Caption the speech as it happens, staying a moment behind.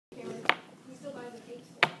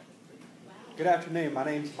Good afternoon. My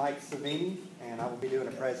name is Mike Savini, and I will be doing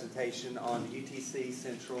a presentation on the UTC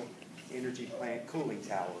Central Energy Plant Cooling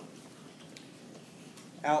Tower.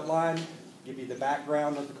 Outline, give you the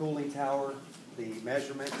background of the cooling tower, the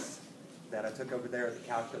measurements that I took over there, the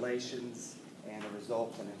calculations, and the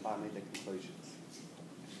results, and then finally the conclusions.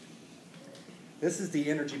 This is the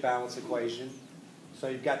energy balance equation. So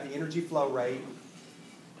you've got the energy flow rate,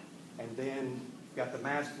 and then you've got the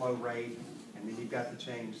mass flow rate, and then you've got the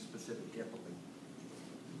change specific enthalpy.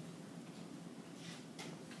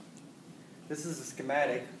 This is a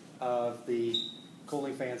schematic of the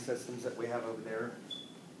cooling fan systems that we have over there.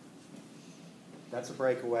 That's a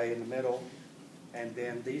breakaway in the middle, and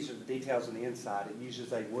then these are the details on the inside. It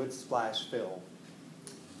uses a wood splash fill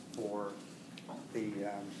for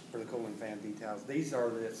the cooling fan details. These are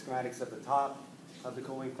the schematics at the top of the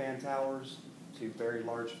cooling fan towers, two very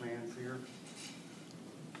large fans here.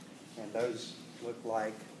 And those look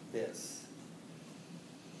like this.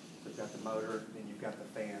 So you've got the motor, and you've got the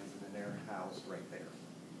fans, and then they're housed right there.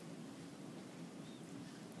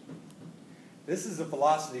 This is a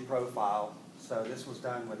velocity profile. So this was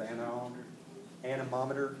done with an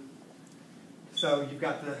anemometer. So you've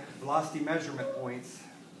got the velocity measurement points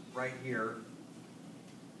right here.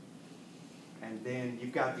 And then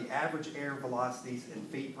you've got the average air velocities in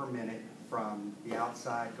feet per minute from the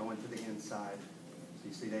outside going to the inside. So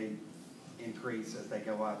you see they increase as they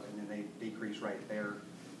go up, and then they decrease right there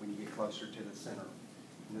when you get closer to the center.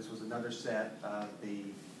 And this was another set of the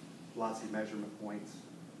velocity measurement points,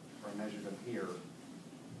 where I measured them here.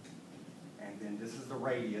 And then this is the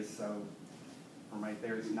radius, so from right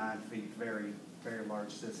there it's 9 feet, very, very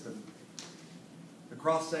large system. The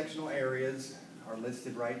cross-sectional areas are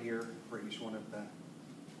listed right here for each one of the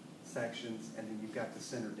sections, and then you've got the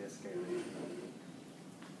center disk area.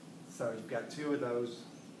 So you've got two of those,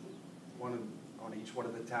 one on each one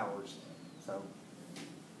of the towers. So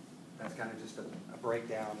that's kind of just a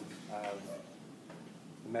breakdown of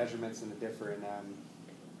the measurements and the different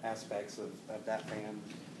aspects of that fan.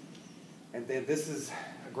 And then this is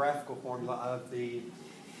a graphical formula of the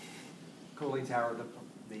cooling tower,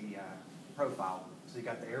 the profile. So you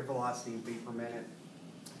got the air velocity in feet per minute,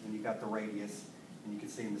 and you got the radius, and you can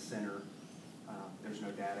see in the center, there's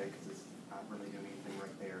no data because it's not really doing anything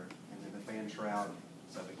right there. And then the fan shroud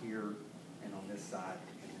is over here and on this side,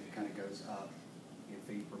 and it kind of goes up in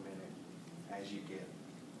feet per minute as you get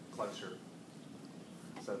closer.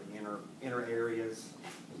 So the inner areas,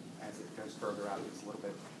 as it goes further out, it's a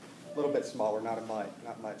little bit smaller, not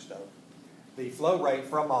much though. The flow rate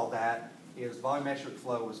from all that is volumetric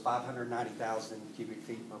flow was 590,000 cubic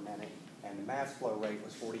feet per minute, and the mass flow rate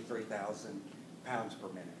was 43,000 pounds per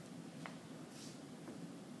minute.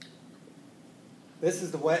 This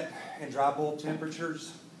is the wet and dry bulb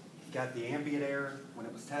temperatures. You got the ambient air when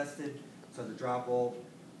it was tested, so the dry bulb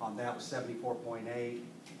on that was 74.8,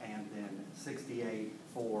 and then 68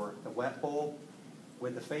 for the wet bulb.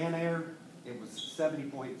 With the fan air, it was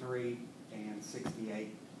 70.3 and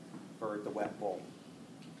 68 for the wet bulb.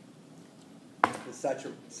 The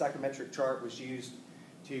psychrometric chart was used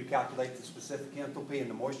to calculate the specific enthalpy and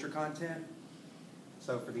the moisture content.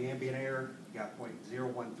 So for the ambient air, you got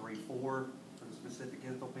 0.0134 for the specific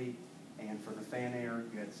enthalpy, and for the fan air,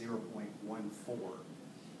 you had 0.14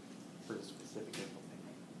 for the specific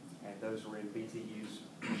enthalpy. And those were in BTUs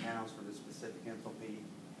per pounds for the specific enthalpy,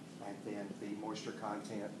 and then the moisture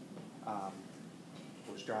content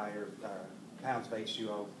was dry air, pounds of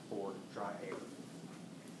H2O for dry air.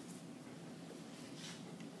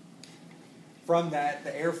 From that,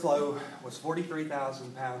 the airflow was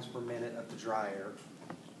 43,000 pounds per minute of the dry air.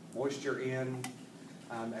 Moisture in,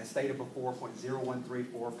 as stated before,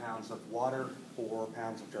 0.0134 pounds of water, 4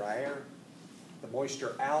 pounds of dry air. The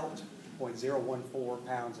moisture out, 0.014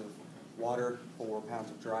 pounds of water, 4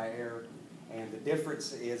 pounds of dry air. And the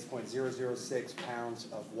difference is 0.006 pounds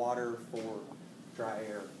of water for dry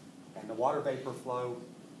air. And the water vapor flow,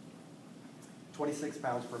 26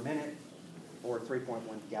 pounds per minute, or 3.1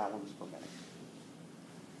 gallons per minute.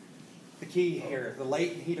 The key here, the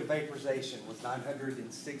latent heat of vaporization was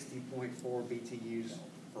 960.4 BTUs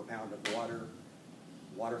per pound of water.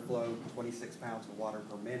 Water flow, 26 pounds of water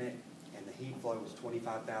per minute, and the heat flow was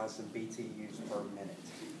 25,000 BTUs per minute.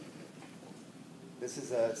 This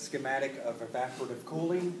is a schematic of evaporative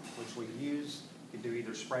cooling, which we use. You can do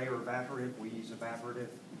either spray or evaporative. We use evaporative.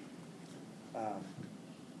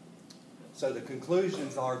 So the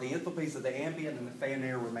conclusions are the enthalpies of the ambient and the fan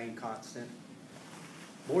air remain constant.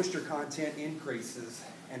 Moisture content increases,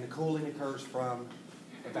 and the cooling occurs from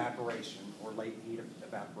evaporation or latent heat of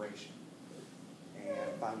evaporation. And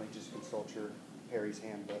finally, just consult your Perry's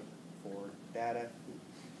Handbook for data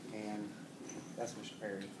and That's Mr.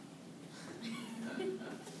 Perry.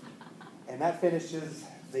 And that finishes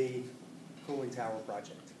the cooling tower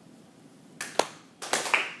project.